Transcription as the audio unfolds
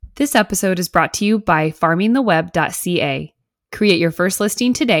This episode is brought to you by farmingtheweb.ca. Create your first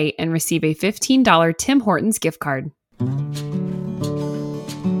listing today and receive a $15 Tim Hortons gift card.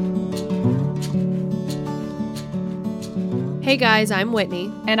 Hey guys, I'm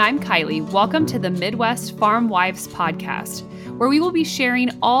Whitney. And I'm Kylie. Welcome to the Midwest Farm Wives Podcast, where we will be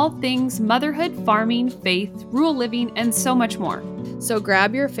sharing all things motherhood, farming, faith, rural living, and so much more. So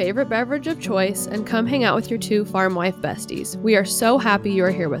grab your favorite beverage of choice and come hang out with your two farm wife besties. We are so happy you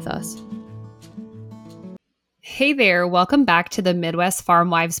are here with us. Hey there, welcome back to the Midwest Farm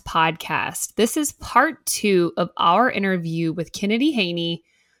Wives Podcast. This is part 2 of our interview with Kennedy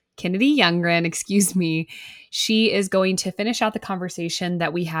Youngren. She is going to finish out the conversation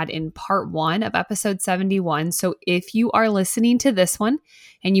that we had in part 1 of episode 71. So if you are listening to this one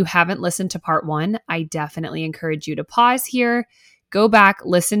and you haven't listened to part 1, I definitely encourage you to pause here, go back,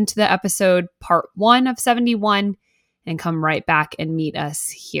 listen to the episode part 1 of 71, and come right back and meet us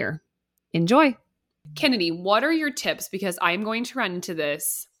here. Enjoy. Kennedy, what are your tips? Because I'm going to run into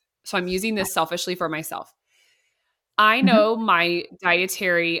this. So I'm using this selfishly for myself. I know my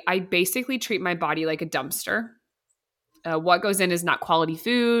dietary, I basically treat my body like a dumpster. What goes in is not quality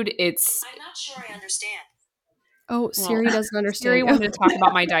food. I'm not sure I understand. Oh, Siri doesn't understand. Siri wanted to talk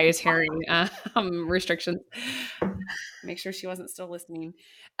about my dietary restrictions. Make sure she wasn't still listening.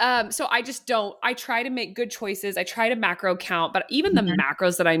 So I try to make good choices. I try to macro count, but even the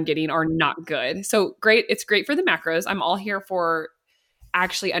macros that I'm getting are not good. So great. It's great for the macros. I'm all here for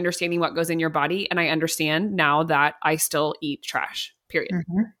actually understanding what goes in your body. And I understand now that I still eat trash, period.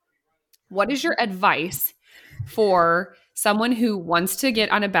 What is your advice for someone who wants to get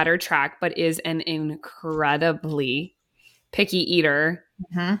on a better track, but is an incredibly picky eater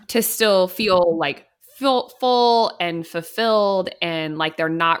to still feel like full and fulfilled and like they're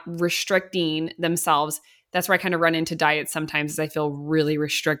not restricting themselves? That's where I kind of run into diets sometimes, is I feel really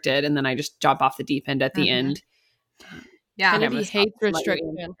restricted and then I just jump off the deep end at the end. Yeah, Kennedy hates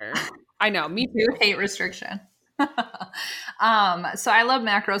restriction. I know, me too. You hate restriction. So I love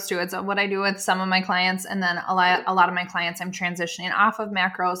macros too. It's what I do with some of my clients, and then a lot of my clients I'm transitioning off of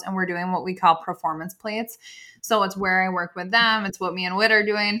macros, and we're doing what we call performance plates. So it's where I work with them. It's what me and Whit are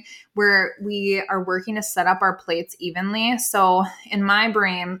doing, where we are working to set up our plates evenly. So in my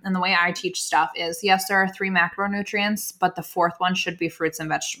brain, and the way I teach stuff is, yes, there are 3 macronutrients, but the 4th one should be fruits and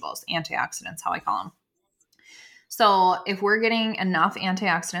vegetables, antioxidants, how I call them. So if we're getting enough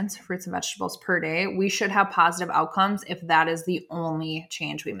antioxidants, fruits and vegetables per day, we should have positive outcomes if that is the only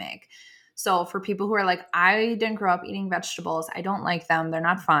change we make. So for people who are like, I didn't grow up eating vegetables, I don't like them, they're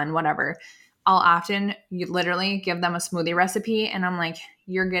not fun, whatever, I'll often literally give them a smoothie recipe, and I'm like,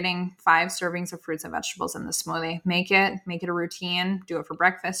 you're getting 5 servings of fruits and vegetables in the smoothie. Make it a routine, do it for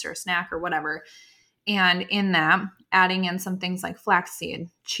breakfast or a snack or whatever. And in that, adding in some things like flaxseed,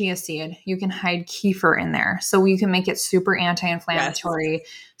 chia seed, you can hide kefir in there. So you can make it super anti-inflammatory,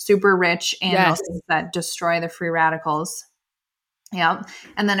 super rich in those things that destroy the free radicals. Yep.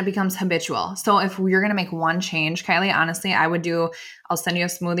 And then it becomes habitual. So if you're going to make one change, Kylie, honestly, I'll send you a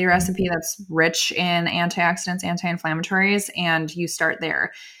smoothie recipe that's rich in antioxidants, anti-inflammatories, and you start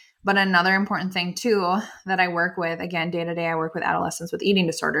there. But another important thing too that I work with, again, day to day, I work with adolescents with eating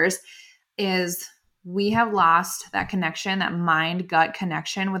disorders, is we have lost that connection, that mind-gut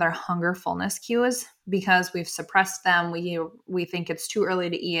connection with our hunger fullness cues, because we've suppressed them. We think it's too early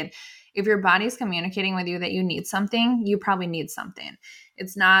to eat. If your body's communicating with you that you need something, you probably need something.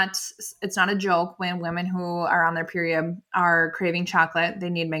 It's not a joke when women who are on their period are craving chocolate, they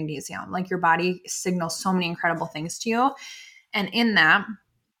need magnesium. Like, your body signals so many incredible things to you. And in that,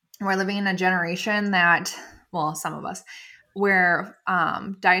 we're living in a generation that, well, some of us, where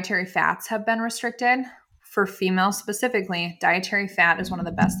dietary fats have been restricted. For females specifically, dietary fat is one of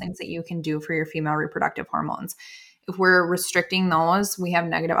the best things that you can do for your female reproductive hormones. If we're restricting those, we have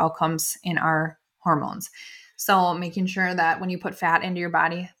negative outcomes in our hormones. So making sure that when you put fat into your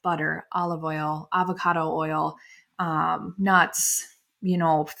body, butter, olive oil, avocado oil, nuts,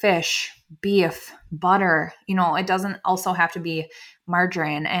 fish, beef, butter, it doesn't also have to be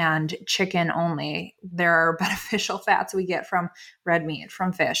margarine and chicken only. There are beneficial fats we get from red meat,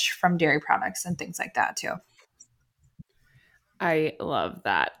 from fish, from dairy products, and things like that too. I love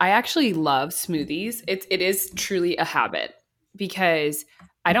that. I actually love smoothies. It is truly a habit, because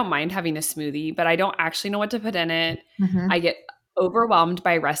I don't mind having a smoothie, but I don't actually know what to put in it. I get overwhelmed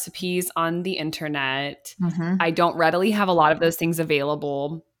by recipes on the internet. I don't readily have a lot of those things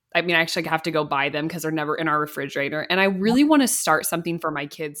available. I mean, I actually have to go buy them because they're never in our refrigerator. And I really want to start something for my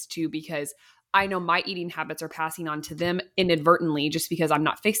kids too, because I know my eating habits are passing on to them inadvertently, just because I'm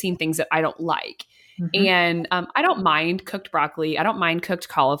not fixing things that I don't like. Mhm. And I don't mind cooked broccoli. I don't mind cooked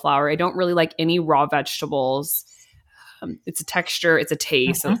cauliflower. I don't really like any raw vegetables. It's a texture, it's a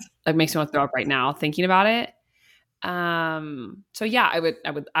taste. So Mhm. it makes me want to throw up right now thinking about it. So yeah, I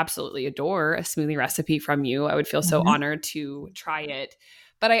would absolutely adore a smoothie recipe from you. I would feel so Mhm. honored to try it.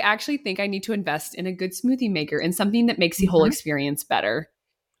 But I actually think I need to invest in a good smoothie maker and something that makes the whole Mhm. experience better.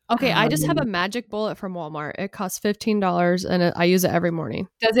 Okay, I just have a Um, magic bullet from Walmart. It costs $15 and I use it every morning.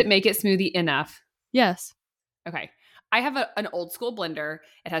 Does it make it smoothie enough? Yes. Okay. I have an old school blender.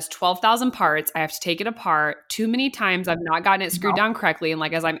 It has 12,000 parts. I have to take it apart. Too many times I've not gotten it screwed No. down correctly. And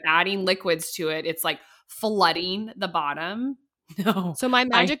like as I'm adding liquids to it, it's like flooding the bottom. No, So my I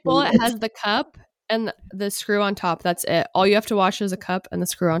magic hate bullet it. has the cup and the screw on top. That's it. All you have to wash is a cup and the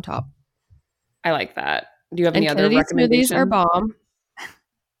screw on top. I like that. Do you have And any other Kennedy smoothies are recommendations? bomb.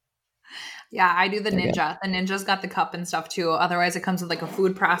 Yeah, I do the They're good. Ninja. The Ninja's got the cup and stuff too. Otherwise, it comes with like a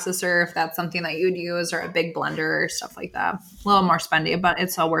food processor if that's something that you'd use, or a big blender or stuff like that. A little more spendy, but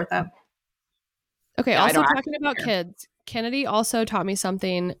it's so worth it. Okay, Yeah, I also don't talking about care. kids, Kennedy also taught me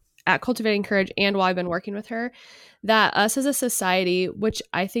something at Cultivating Courage and while I've been working with her, that us as a society, which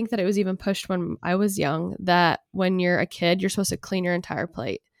I think that it was even pushed when I was young, that when you're a kid, you're supposed to clean your entire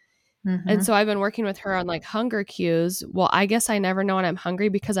plate. And so I've been working with her on like hunger cues. Well, I guess I never know when I'm hungry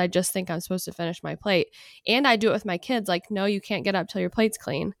because I just think I'm supposed to finish my plate. And I do it with my kids. Like, no, you can't get up till your plate's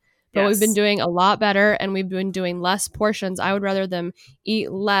clean. But we've been Yes. doing a lot better and we've been doing less portions. I would rather them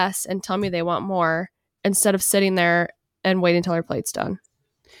eat less and tell me they want more instead of sitting there and waiting until their plate's done.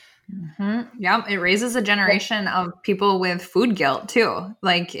 Yeah, it raises a generation of people with food guilt too.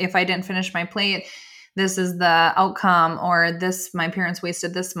 Like, if I didn't finish my plate, this is the outcome, or this, my parents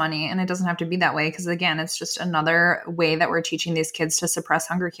wasted this money. And it doesn't have to be that way because, again, it's just another way that we're teaching these kids to suppress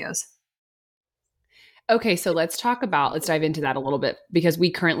hunger cues. Okay, so let's dive into that a little bit because we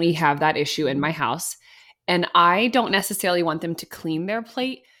currently have that issue in my house. And I don't necessarily want them to clean their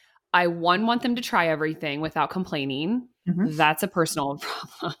plate. I want them to try everything without complaining. Mhm. That's a personal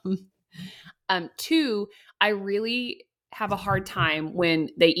problem. Two, I really have a hard time when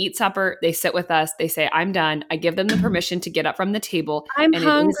they eat supper, they sit with us, they say, I'm done. I give them the permission to get up from the table. I'm And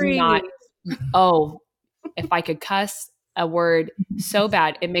hungry. it is not, oh, if I could cuss a word so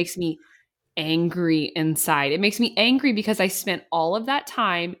bad, it makes me angry inside. It makes me angry because I spent all of that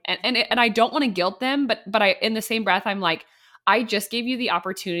time and I don't want to guilt them, but I, in the same breath, I'm like, I just gave you the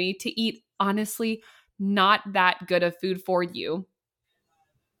opportunity to eat honestly not that good of food for you.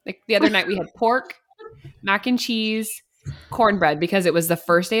 Like the other night we had pork, mac and cheese, cornbread because it was the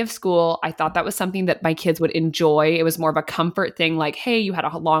first day of school. I thought that was something that my kids would enjoy. It was more of a comfort thing like, hey, you had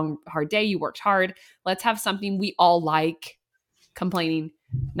a long hard day, you worked hard. Let's have something we all like. Complaining,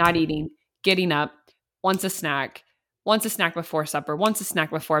 not eating, getting up, wants a snack before supper, wants a snack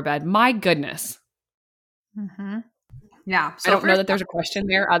before bed. My goodness. Yeah. I don't know that there's a question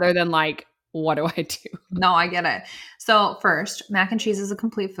there other than like, what do I do? No, I get it. So first, mac and cheese is a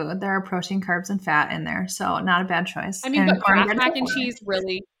complete food. There are protein, carbs, and fat in there. So not a bad choice. I mean, And but Kraft cornbread mac and is cheese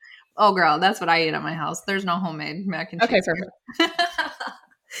really. Oh, girl, that's what I eat at my house. There's no homemade mac and cheese. Okay, perfect.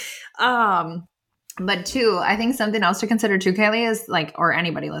 But two, I think something else to consider too, Kaylee, is like, or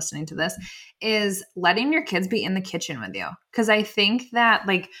anybody listening to this, is letting your kids be in the kitchen with you. Because I think that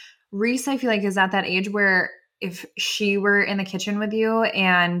like Reese, I feel like is at that age where if she were in the kitchen with you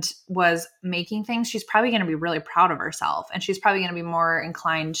and was making things, she's probably going to be really proud of herself. And she's probably going to be more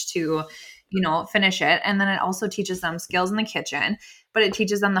inclined to, finish it. And then it also teaches them skills in the kitchen, but it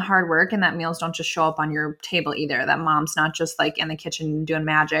teaches them the hard work and that meals don't just show up on your table either. That mom's not just like in the kitchen doing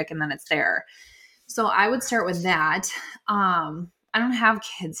magic and then it's there. So I would start with that. I don't have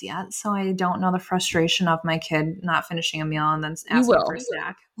kids yet, so I don't know the frustration of my kid not finishing a meal and then asking for a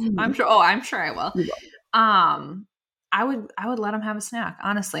snack. I'm sure. Oh, I'm sure I will. I would let them have a snack.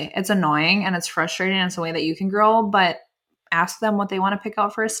 Honestly, it's annoying and it's frustrating. And it's a way that you can grow, but ask them what they want to pick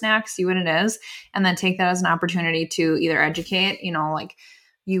out for a snack, see what it is, and then take that as an opportunity to either educate, like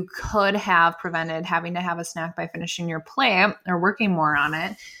you could have prevented having to have a snack by finishing your plate or working more on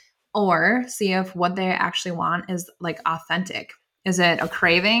it, or see if what they actually want is like authentic. Is it a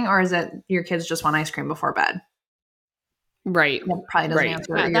craving or is it your kids just want ice cream before bed? Right. That probably doesn't Right.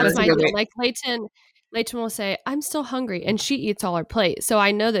 answer Yeah, it. that's That's a my good thing. way. Like Layton will say, I'm still hungry. And she eats all her plate. So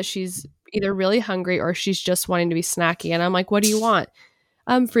I know that she's either really hungry or she's just wanting to be snacky. And I'm like, what do you want?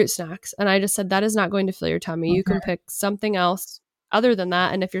 Fruit snacks. And I just said, that is not going to fill your tummy. You can pick something else other than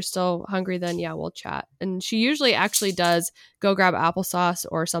that. And if you're still hungry, then yeah, we'll chat. And she usually actually does go grab applesauce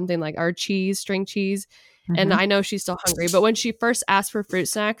or something like our cheese, string cheese. And I know she's still hungry. But when she first asks for fruit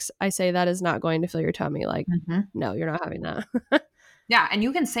snacks, I say that is not going to fill your tummy. Like, no, you're not having that. Yeah. And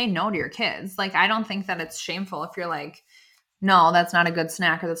you can say no to your kids. Like, I don't think that it's shameful if you're like, no, that's not a good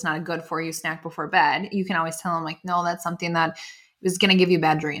snack, or that's not a good for you snack before bed. You can always tell them like, no, that's something that is going to give you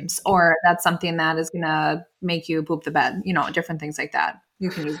bad dreams, or that's something that is going to make you poop the bed, different things like that. You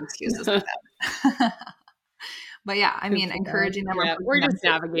can use excuses like that. But yeah, I mean, encouraging them. Yeah, we're just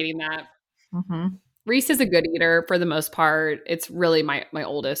navigating that. Mm-hmm. Reese is a good eater for the most part. It's really my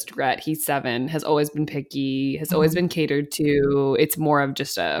oldest, Rhett. He's 7, has always been picky, has always been catered to. It's more of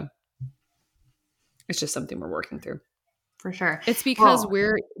just it's just something we're working through. For sure. It's because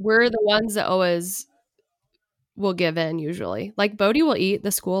we're the ones that always will give in usually. Like Bodhi will eat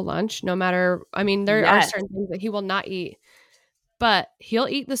the school lunch no matter, I mean, there are certain things that he will not eat. But he'll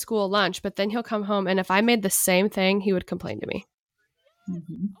eat the school lunch, but then he'll come home, and if I made the same thing, he would complain to me.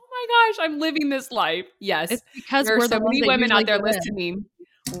 Mm-hmm. Oh my gosh, I'm living this life. Yes. It's because there we're are so the ones many that women out there usually listening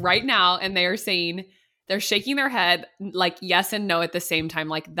right now, and they are saying, they're shaking their head like yes and no at the same time.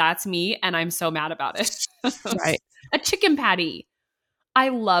 Like, that's me, and I'm so mad about it. Right. A chicken patty. I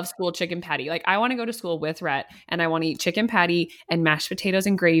love school chicken patty. Like, I want to go to school with Rhett, and I want to eat chicken patty and mashed potatoes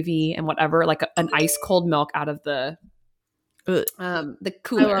and gravy and whatever, like an ice cold milk out of the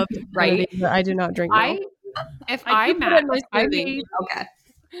cooler. I love right? I do not drink milk. Okay.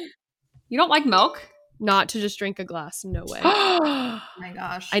 You don't like milk? Not to just drink a glass. No way. Oh my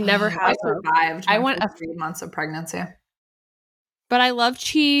gosh. I never have. I survived. I went 3 months of pregnancy. But I love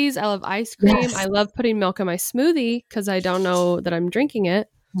cheese. I love ice cream. Yes. I love putting milk in my smoothie because I don't know that I'm drinking it.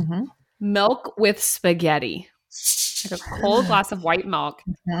 Mm-hmm. Milk with spaghetti. Like a cold glass of white milk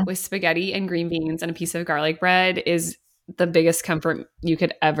with spaghetti and green beans and a piece of garlic bread is the biggest comfort you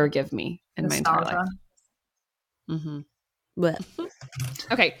could ever give me in my entire life. Mm-hmm.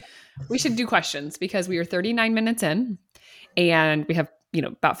 Okay. We should do questions because we are 39 minutes in and we have,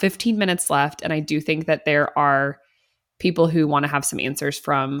 about 15 minutes left. And I do think that there are people who want to have some answers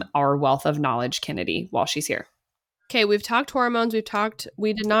from our wealth of knowledge, Kennedy, while she's here. Okay. We've talked hormones. You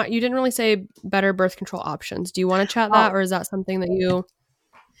didn't really say better birth control options. Do you want to chat that, or is that something that you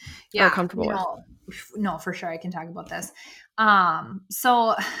are comfortable with? No, for sure. I can talk about this.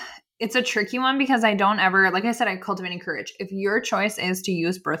 So it's a tricky one because I don't ever, like I said, I cultivate courage. If your choice is to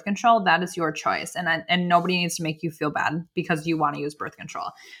use birth control, that is your choice. And nobody needs to make you feel bad because you want to use birth control.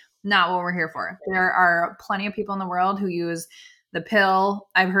 Not what we're here for. There are plenty of people in the world who use the pill.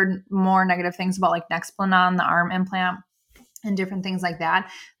 I've heard more negative things about like Nexplanon, the arm implant, and different things like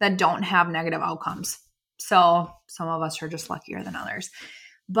that don't have negative outcomes. So some of us are just luckier than others.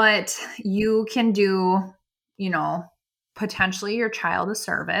 But you can do, potentially your child a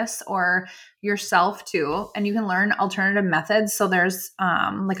service or yourself too. And you can learn alternative methods. So there's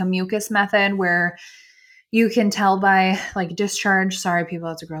like a mucus method where you can tell by like discharge. Sorry, people,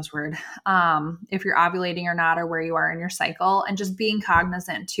 that's a gross word. If you're ovulating or not, or where you are in your cycle, and just being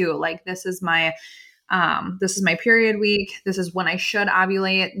cognizant too. Like, this is my period week. This is when I should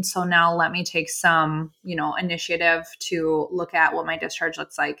ovulate. And so now let me take some, initiative to look at what my discharge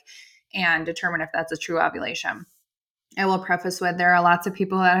looks like and determine if that's a true ovulation. I will preface with there are lots of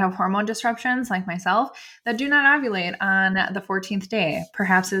people that have hormone disruptions like myself that do not ovulate on the 14th day.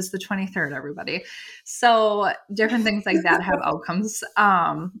 Perhaps it's the 23rd, everybody. So different things like that have outcomes.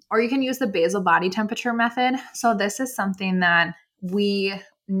 Or you can use the basal body temperature method. So this is something that we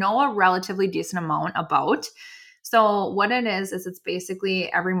know a relatively decent amount about. So what it is it's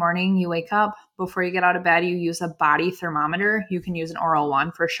basically every morning you wake up, before you get out of bed, you use a body thermometer. You can use an oral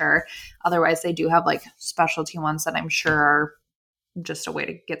one for sure. Otherwise, they do have like specialty ones that I'm sure are just a way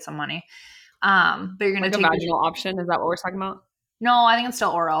to get some money. But you're going to take a vaginal option. Is that what we're talking about? No, I think it's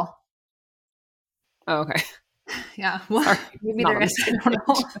still oral. Oh, okay. Yeah. Well, maybe there is. I don't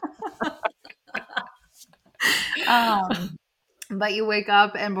know. But you wake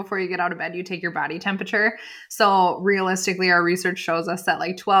up and before you get out of bed, you take your body temperature. So realistically, our research shows us that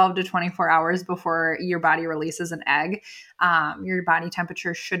like 12 to 24 hours before your body releases an egg, your body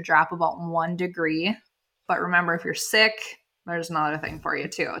temperature should drop about 1 degree. But remember, if you're sick, there's another thing for you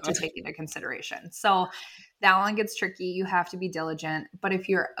too to take into consideration. So that one gets tricky. You have to be diligent. But if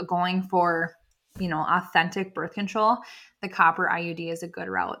you're going for, authentic birth control, the copper IUD is a good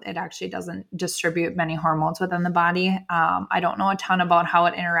route. It actually doesn't distribute many hormones within the body. I don't know a ton about how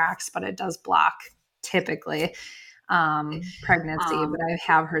it interacts, but it does block typically pregnancy. But I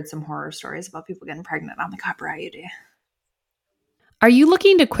have heard some horror stories about people getting pregnant on the copper IUD. Are you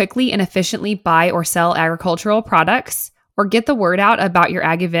looking to quickly and efficiently buy or sell agricultural products or get the word out about your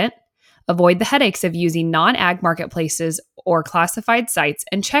ag event? Avoid the headaches of using non-ag marketplaces or classified sites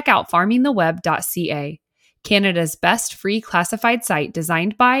and check out farmingtheweb.ca, Canada's best free classified site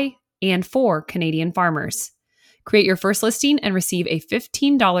designed by and for Canadian farmers. Create your first listing and receive a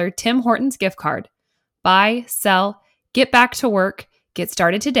 $15 Tim Hortons gift card. Buy, sell, get back to work, get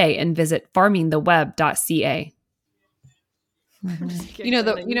started today, and visit farmingtheweb.ca. You know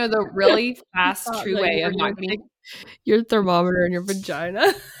the really fast, true way of not getting your thermometer in your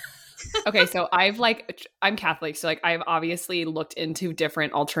vagina. Okay, so I'm Catholic, so I've obviously looked into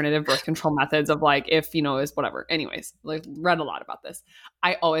different alternative birth control methods of if is whatever. Anyways, read a lot about this.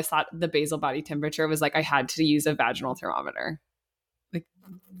 I always thought the basal body temperature was I had to use a vaginal thermometer.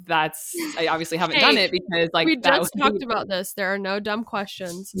 I obviously haven't done it because we just talked about this. There are no dumb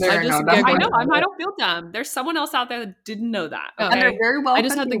questions. I know. I don't feel dumb. There's someone else out there that didn't know that. Okay? And they're very well. I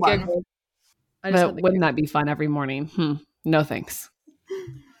just had the giggle. But wouldn't that be fun every morning? No thanks.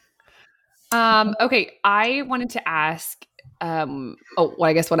 Okay, I wanted to ask, I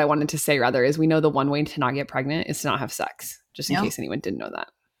guess what I wanted to say rather is we know the one way to not get pregnant is to not have sex, just in case anyone didn't know that.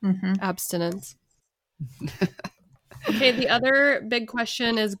 Mm-hmm. Abstinence. Okay, the other big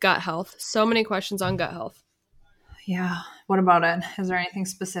question is gut health. So many questions on gut health. Yeah. What about it? Is there anything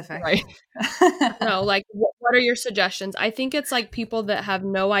specific? Right. No, what are your suggestions? I think it's people that have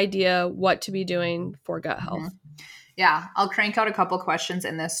no idea what to be doing for gut health. Mm-hmm. Yeah, I'll crank out a couple questions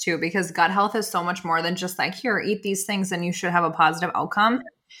in this too, because gut health is so much more than just here, eat these things and you should have a positive outcome.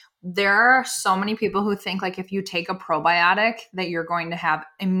 There are so many people who think if you take a probiotic that you're going to have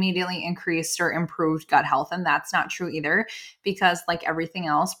immediately increased or improved gut health. And that's not true either, because like everything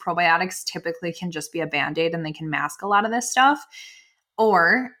else, probiotics typically can just be a Band-Aid and they can mask a lot of this stuff.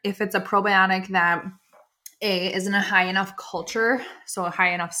 Or if it's a probiotic that isn't a high enough culture, so a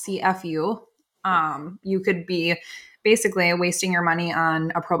high enough CFU, you could be basically wasting your money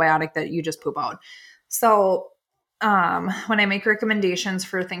on a probiotic that you just poop out. So when I make recommendations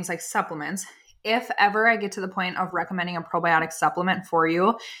for things like supplements, if ever I get to the point of recommending a probiotic supplement for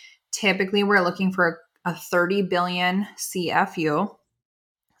you, typically we're looking for a 30 billion CFU.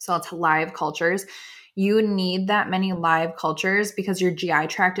 So it's live cultures. You need that many live cultures because your GI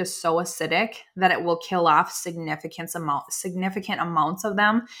tract is so acidic that it will kill off significant amounts of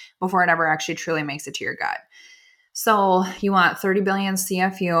them before it ever actually truly makes it to your gut. So you want 30 billion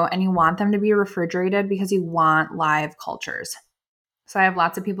CFU and you want them to be refrigerated because you want live cultures. So I have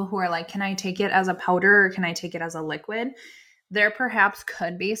lots of people who are can I take it as a powder or can I take it as a liquid? There perhaps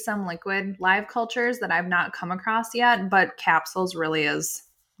could be some liquid live cultures that I've not come across yet, but capsules really is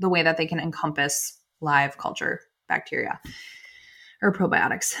the way that they can encompass live culture bacteria or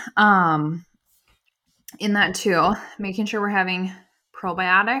probiotics. In that too, making sure we're having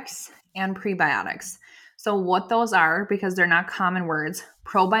probiotics and prebiotics. So what those are, because they're not common words,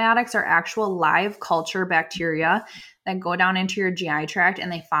 probiotics are actual live culture bacteria that go down into your GI tract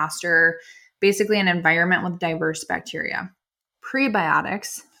and they foster basically an environment with diverse bacteria.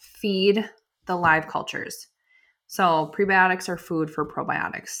 Prebiotics feed the live cultures. So prebiotics are food for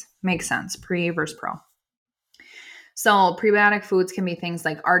probiotics. Makes sense. Pre versus pro. So prebiotic foods can be things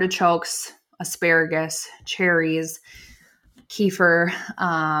like artichokes, asparagus, cherries, kefir,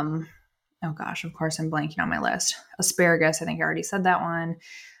 oh gosh, of course I'm blanking on my list. Asparagus, I think I already said that one.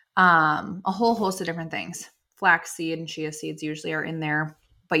 A whole host of different things. Flaxseed and chia seeds usually are in there,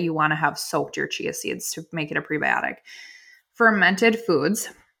 but you want to have soaked your chia seeds to make it a prebiotic. Fermented foods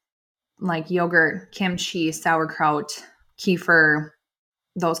like yogurt, kimchi, sauerkraut, kefir,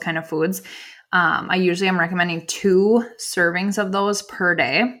 those kind of foods. I usually am recommending 2 servings of those per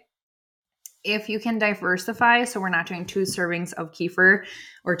day. If you can diversify, so we're not doing 2 servings of kefir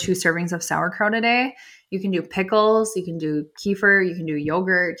or 2 servings of sauerkraut a day, you can do pickles, you can do kefir, you can do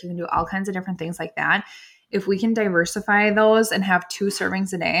yogurt, you can do all kinds of different things like that. If we can diversify those and have 2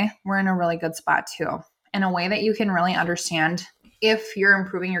 servings a day, we're in a really good spot too. And a way that you can really understand if you're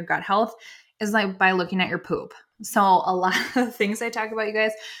improving your gut health is by looking at your poop. So a lot of things I talk about, you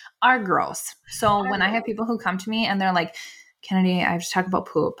guys, are gross. So when I have people who come to me and they're like, Kennedy, I just talk about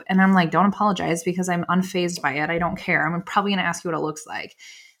poop. And I'm like, don't apologize because I'm unfazed by it. I don't care. I'm probably going to ask you what it looks like.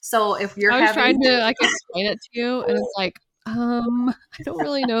 So if you're trying to explain it to you and it's I don't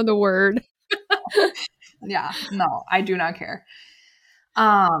really know the word. Yeah, no, I do not care.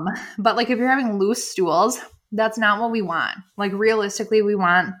 But if you're having loose stools, that's not what we want. Realistically, we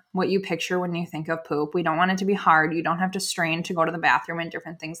want what you picture when you think of poop. We don't want it to be hard. You don't have to strain to go to the bathroom and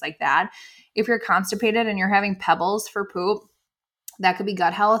different things like that. If you're constipated and you're having pebbles for poop, that could be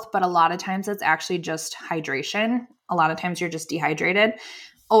gut health, but a lot of times it's actually just hydration. A lot of times you're just dehydrated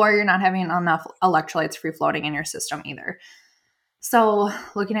or you're not having enough electrolytes free floating in your system either. So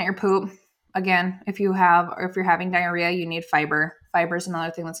looking at your poop, again, if you're having diarrhea, you need fiber. Fiber is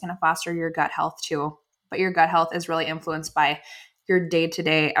another thing that's going to foster your gut health too. But your gut health is really influenced by your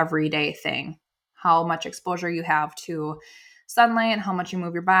day-to-day, everyday thing. how much exposure you have to sunlight, how much you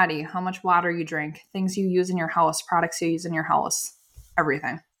move your body, how much water you drink, things you use in your house, products you use in your house,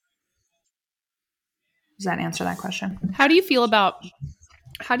 everything. Does that answer that question? How do you feel about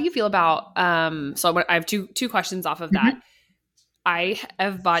so I have two questions off of that. I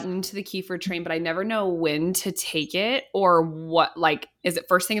have bought into the kefir train, but I never know when to take it or what, like, is it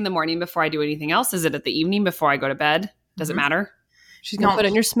first thing in the morning before I do anything else? Is it at the evening before I go to bed? Does it matter? She's going to put it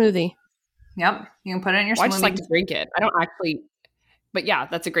in your smoothie. Yep. You can put it in your smoothie. I just like to drink it. I don't actually, but yeah,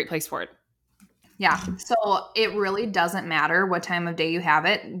 that's a great place for it. Yeah. So it really doesn't matter what time of day you have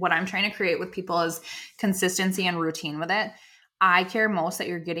it. What I'm trying to create with people is consistency and routine with it. I care most that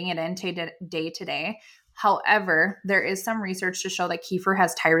you're getting it in day to day. However, there is some research to show that kefir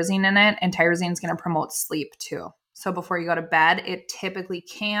has tyrosine in it, and tyrosine is going to promote sleep too. So before you go to bed, it typically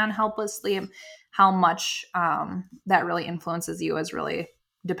can help with sleep. How much that really influences you is really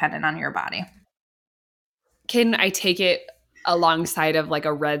dependent on your body. Can I take it alongside of like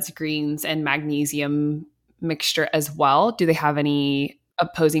a reds, greens, and magnesium mixture as well? Do they have any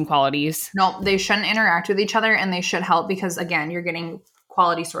opposing qualities? No, they shouldn't interact with each other, and they should help because, again, you're getting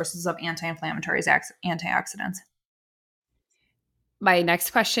quality sources of anti-inflammatories, antioxidants. My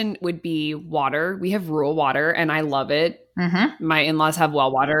next question would be water. We have rural water and I love it. Mm-hmm. My in-laws have well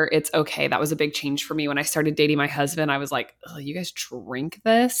water. It's okay. That was a big change for me. When I started dating my husband, I was like, oh, you guys drink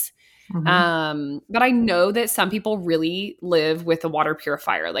this? Mm-hmm. But I know that some people really live with a water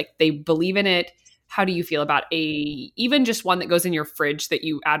purifier. Like they believe in it. How do you feel about even just one that goes in your fridge that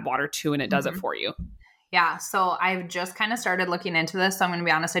you add water to and it does it for you? Yeah. So I've just kind of started looking into this. So I'm going to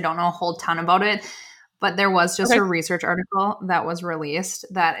be honest, I don't know a whole ton about it, but there was just a research article that was released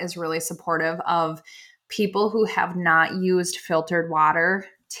that is really supportive of people who have not used filtered water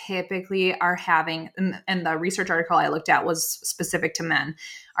typically are having, and the research article I looked at was specific to men,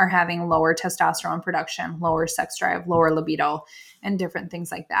 are having lower testosterone production, lower sex drive, lower libido, and different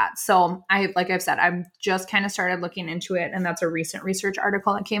things like that. So like I've said, I've just kind of started looking into it, and that's a recent research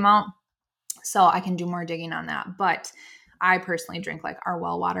article that came out. So I can do more digging on that. But I personally drink like our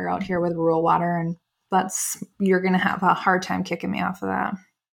well water out here with rural water, and you're going to have a hard time kicking me off of that.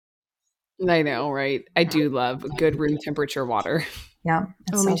 I know, right? I do love good room temperature water. Yeah.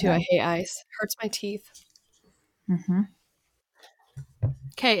 Oh, me too. I hate ice. Hurts my teeth. Mm-hmm.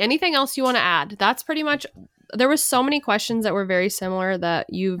 Okay. Anything else you want to add? That's pretty much, there was so many questions that were very similar that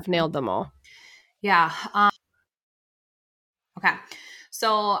you've nailed them all. Yeah. Okay.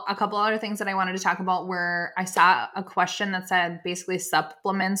 So a couple other things that I wanted to talk about were I saw a question that said basically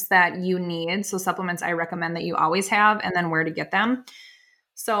supplements that you need. So supplements I recommend that you always have, and then where to get them.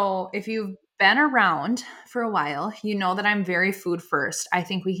 So if you've been around for a while, you know that I'm very food first. I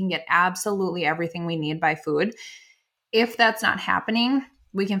think we can get absolutely everything we need by food. If that's not happening,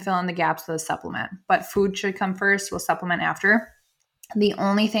 we can fill in the gaps with a supplement. But food should come first. We'll supplement after. The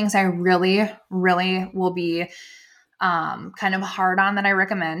only things I really, really will be kind of hard on that I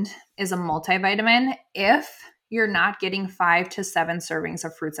recommend is a multivitamin if you're not getting 5 to 7 servings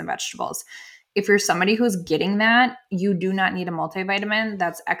of fruits and vegetables. If you're somebody who's getting that, you do not need a multivitamin.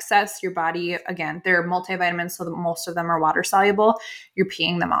 That's excess. Your body, again, they're multivitamins, so that most of them are water soluble. You're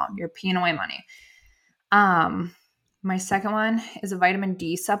peeing them out. You're peeing away money. My second one is a vitamin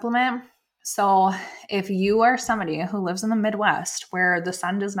D supplement. So if you are somebody who lives in the Midwest where the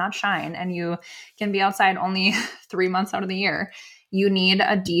sun does not shine and you can be outside only 3 months out of the year, you need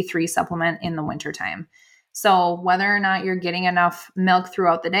a D3 supplement in the wintertime. So whether or not you're getting enough milk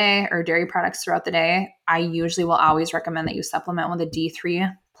throughout the day or dairy products throughout the day, I usually will always recommend that you supplement with a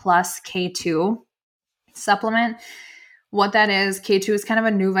D3 plus K2 supplement. What that is, K2 is kind of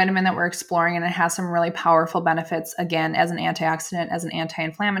a new vitamin that we're exploring, and it has some really powerful benefits, again, as an antioxidant, as an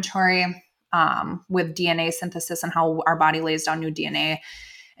anti-inflammatory, with DNA synthesis and how our body lays down new DNA,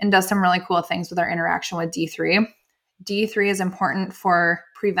 and does some really cool things with our interaction with D3. D3 is important for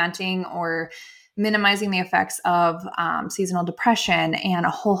preventing or minimizing the effects of seasonal depression and a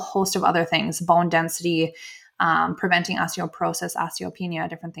whole host of other things, bone density, preventing osteoporosis, osteopenia,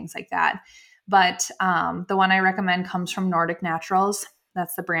 different things like that. But the one I recommend comes from Nordic Naturals.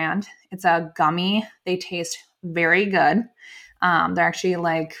 That's the brand. It's a gummy. They taste very good. They're actually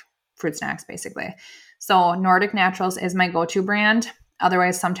like fruit snacks, basically. So Nordic Naturals is my go-to brand.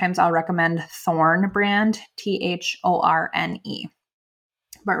 Otherwise, sometimes I'll recommend Thorne brand, Thorne.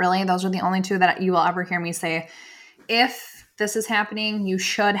 But really, those are the only two that you will ever hear me say, if this is happening, you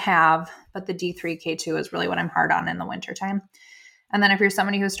should have, but the D3 K2 is really what I'm hard on in the wintertime. And then if you're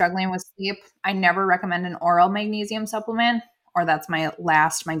somebody who's struggling with sleep, I never recommend an oral magnesium supplement, or that's my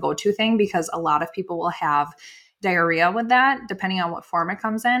go-to thing, because a lot of people will have diarrhea with that, depending on what form it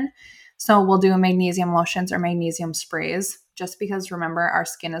comes in. So we'll do magnesium lotions or magnesium sprays, just because remember, our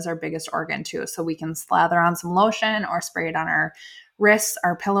skin is our biggest organ too. So we can slather on some lotion or spray it on our wrists,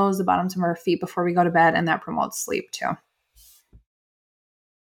 our pillows, the bottoms of our feet before we go to bed, and that promotes sleep too.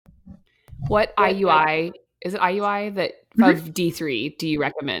 What IUI is it? IUI that of D3 do you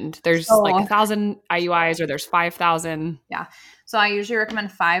recommend? There's like 1,000 IUIs, or there's 5,000. Yeah. So I usually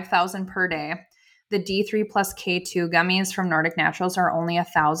recommend 5,000 per day. The D3 plus K2 gummies from Nordic Naturals are only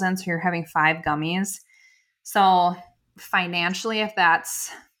 1,000. So you're having 5 gummies. So financially, if that's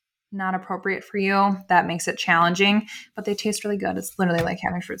not appropriate for you, that makes it challenging, but they taste really good. It's literally like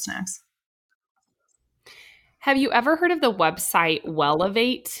having fruit snacks. Have you ever heard of the website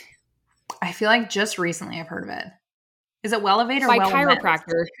Wellevate? I feel like just recently I've heard of it. Is it Wellevate or my Wellevate?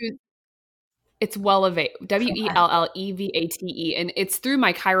 chiropractor? It's Wellevate, Wellevate, and it's through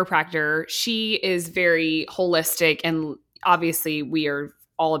my chiropractor. She is very holistic, and obviously we are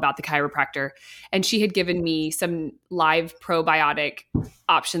all about the chiropractor. And she had given me some live probiotic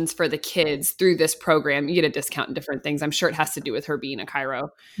options for the kids through this program. You get a discount in different things. I'm sure it has to do with her being a chiro.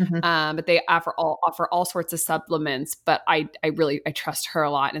 But they offer all sorts of supplements. But I trust her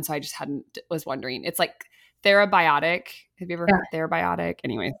a lot, and so I just was wondering. It's like Therabiotic. Have you ever heard of Therabiotic?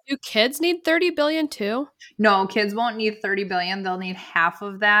 Anyway, do kids need 30 billion too? No, kids won't need 30 billion. They'll need half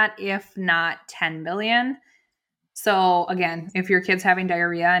of that, if not 10 billion. So again, if your kid's having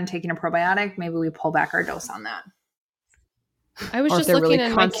diarrhea and taking a probiotic, maybe we pull back our dose on that. I was just looking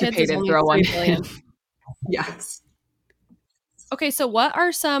and my kids is only 3 billion. Yes. Okay, so what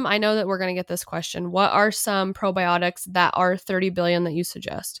are some, I know that we're going to get this question, what are some probiotics that are 30 billion that you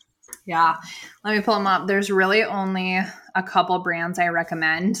suggest? Yeah, let me pull them up. There's really only a couple brands I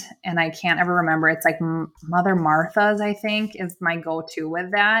recommend, and I can't ever remember. It's like Mother Martha's, I think, is my go-to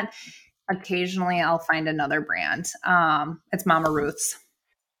with that. Occasionally, I'll find another brand. It's Mama Ruth's.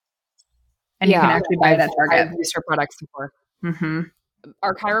 And you can actually buy that at Target. I've used her products before.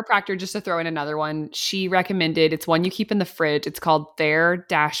 Our chiropractor, just to throw in another one, she recommended, it's one you keep in the fridge. It's called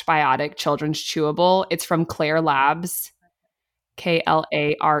Ther-Biotic Children's Chewable. It's from Claire Labs.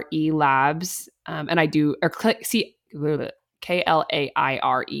 Klare Labs, and I do Klaire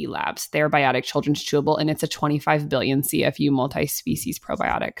Labs. Ther-Biotic Children's Chewable, and it's a 25 billion CFU multi-species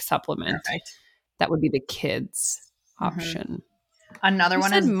probiotic supplement. Perfect. That would be the kids option. Another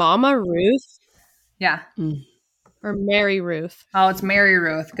one is Mama Ruth. Yeah, or Mary Ruth. Oh, it's Mary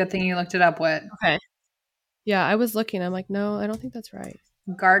Ruth. Good thing you looked it up. With okay. Yeah, I was looking. I'm like, no, I don't think that's right.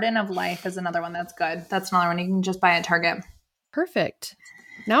 Garden of Life is another one that's good. That's another one you can just buy at Target. Perfect.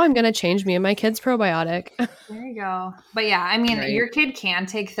 Now I'm going to change me and my kid's probiotic. There you go. But yeah, I mean, your kid can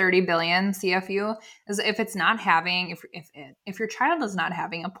take 30 billion CFU. If it's not having, if your child is not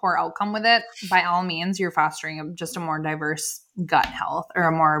having a poor outcome with it, by all means, you're fostering just a more diverse gut health or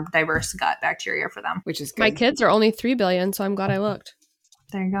a more diverse gut bacteria for them. Which is good. My kids are only 3 billion, so I'm glad I looked.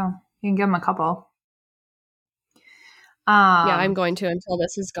 There you go. You can give them a couple. Yeah, I'm going to until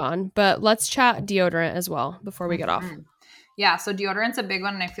this is gone. But let's chat deodorant as well before we get off. Yeah, so deodorant's a big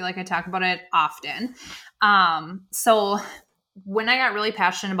one, and I feel like I talk about it often. So when I got really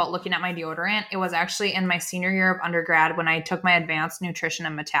passionate about looking at my deodorant, it was actually in my senior year of undergrad when I took my advanced nutrition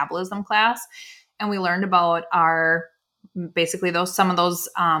and metabolism class, and we learned about some of those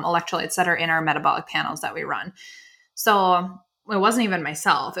electrolytes that are in our metabolic panels that we run. So it wasn't even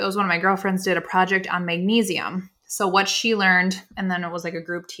myself. It was one of my girlfriends did a project on magnesium. So what she learned, and then it was like a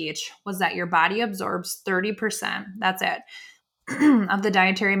group teach, was that your body absorbs 30%, that's it, of the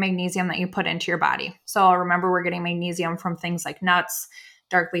dietary magnesium that you put into your body. So remember, we're getting magnesium from things like nuts,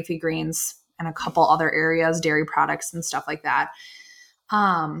 dark leafy greens, and a couple other areas, dairy products and stuff like that.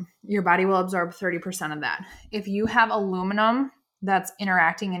 Your body will absorb 30% of that. If you have aluminum that's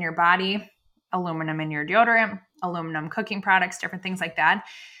interacting in your body, aluminum in your deodorant, aluminum cooking products, different things like that,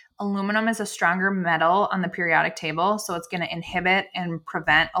 aluminum is a stronger metal on the periodic table, so it's going to inhibit and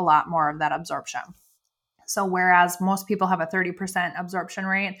prevent a lot more of that absorption. So whereas most people have a 30% absorption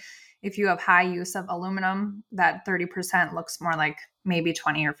rate, if you have high use of aluminum, that 30% looks more like maybe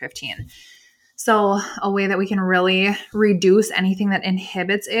 20 or 15. So a way that we can really reduce anything that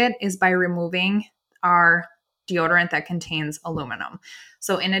inhibits it is by removing our deodorant that contains aluminum.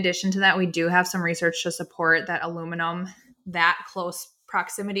 So in addition to that, we do have some research to support that aluminum that close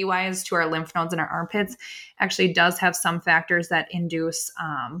proximity wise to our lymph nodes and our armpits actually does have some factors that induce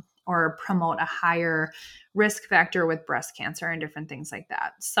or promote a higher risk factor with breast cancer and different things like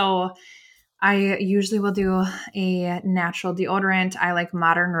that. So I usually will do a natural deodorant. I like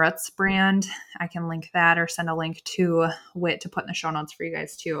Modern Roots brand. I can link that or send a link to WIT to put in the show notes for you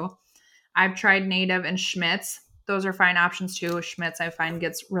guys too. I've tried Native and Schmidt's. those are fine options too. Schmidt's I find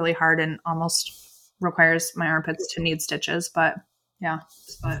gets really hard and almost requires my armpits to need stitches, but yeah.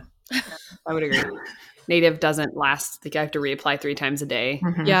 But I would agree. Native doesn't last. Like I have to reapply 3 times a day.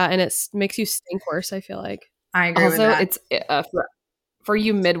 Yeah, and it makes you stink worse, I feel like. I agree with Also, that. it's for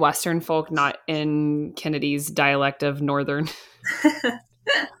you Midwestern folk not in Kennedy's dialect of Northern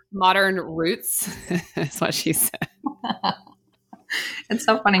modern roots. That's what she said. It's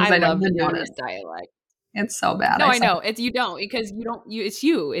so funny because I love don't the notice. Northern dialect. It's so bad. No, I know. It's you don't because you don't. It's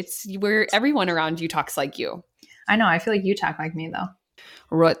you. It's where everyone around you talks like you. I know. I feel like you talk like me though.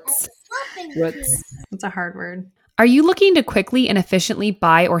 Roots. It's a hard word. Are you looking to quickly and efficiently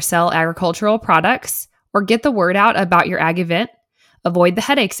buy or sell agricultural products or get the word out about your ag event? Avoid the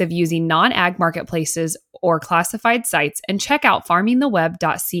headaches of using non-ag marketplaces or classified sites and check out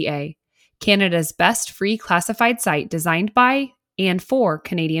farmingtheweb.ca, Canada's best free classified site designed by and for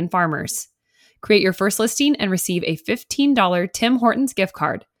Canadian farmers. Create your first listing and receive a $15 Tim Hortons gift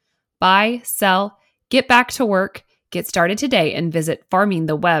card. Buy, sell, get back to work, get started today and visit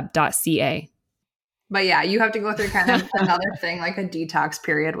farmingtheweb.ca. But yeah, you have to go through kind of another thing, like a detox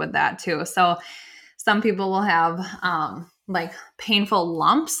period with that too. So some people will have like painful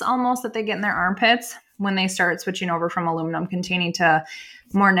lumps almost that they get in their armpits when they start switching over from aluminum containing to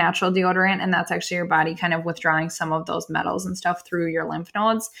more natural deodorant. And that's actually your body kind of withdrawing some of those metals and stuff through your lymph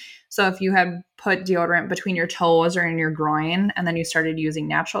nodes. So if you had put deodorant between your toes or in your groin, and then you started using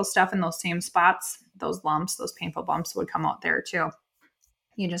natural stuff in those same spots, those lumps, those painful bumps would come out there too.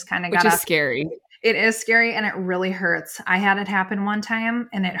 You just kind of got to... Which is scary. It is scary and it really hurts. I had it happen one time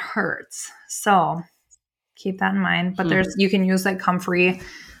and it hurts. So keep that in mind. But you can use like comfrey.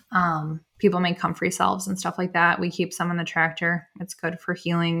 People make comfrey salves and stuff like that. We keep some in the tractor. It's good for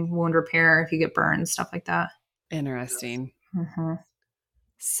healing, wound repair, if you get burned, stuff like that. Interesting. Mm-hmm.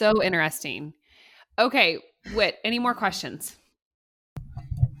 So interesting. Okay, Whit, any more questions?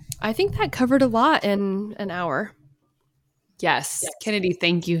 I think that covered a lot in an hour. Yes. Kennedy,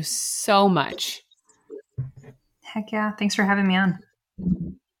 thank you so much. Heck yeah. Thanks for having me on.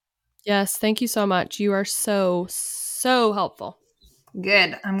 Yes, thank you so much. You are so helpful.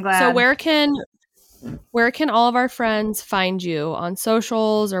 Good. I'm glad. So where can all of our friends find you? On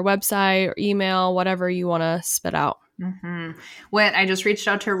socials or website or email, whatever you want to spit out? Mm-hmm. Whit, I just reached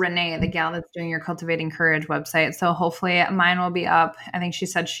out to Renee, the gal that's doing your Cultivating Courage website. So hopefully mine will be up. I think she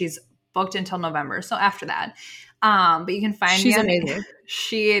said she's booked until November. So after that. But you can find She's me. Amazing.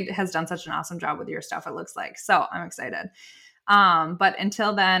 She has done such an awesome job with your stuff, it looks like. So I'm excited. But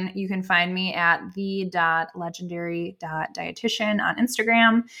until then, you can find me at the.legendary.dietitian on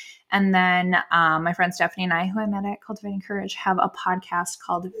Instagram. And then my friend Stephanie and I, who I met at Cultivating Courage, have a podcast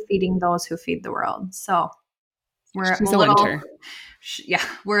called Feeding Those Who Feed the World. So we're She's a winter.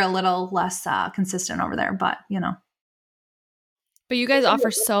 We're a little less consistent over there, but you know. But you guys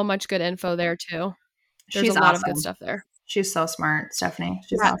offer so much good info there too. There's She's a lot awesome. of good stuff there. She's so smart, Stephanie.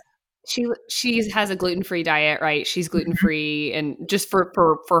 She's Yeah. awesome. She has a gluten-free diet, right? She's gluten-free and just for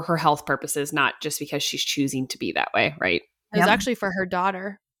her health purposes, not just because she's choosing to be that way, right? It was actually for her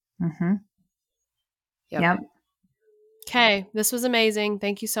daughter. Mm-hmm. Yep. Okay, this was amazing.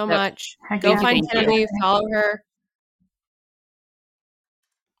 Thank you so much. Heck Go yeah. find Thank you. Kennedy, follow her.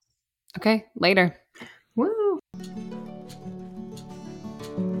 Okay, later. Woo.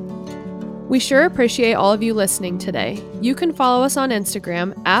 We sure appreciate all of you listening today. You can follow us on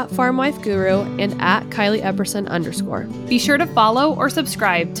Instagram at FarmWifeGuru and at KylieEpperson_. Be sure to follow or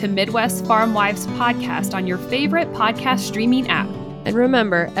subscribe to Midwest Farm Wives podcast on your favorite podcast streaming app. And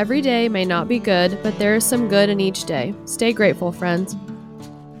remember, every day may not be good, but there is some good in each day. Stay grateful, friends.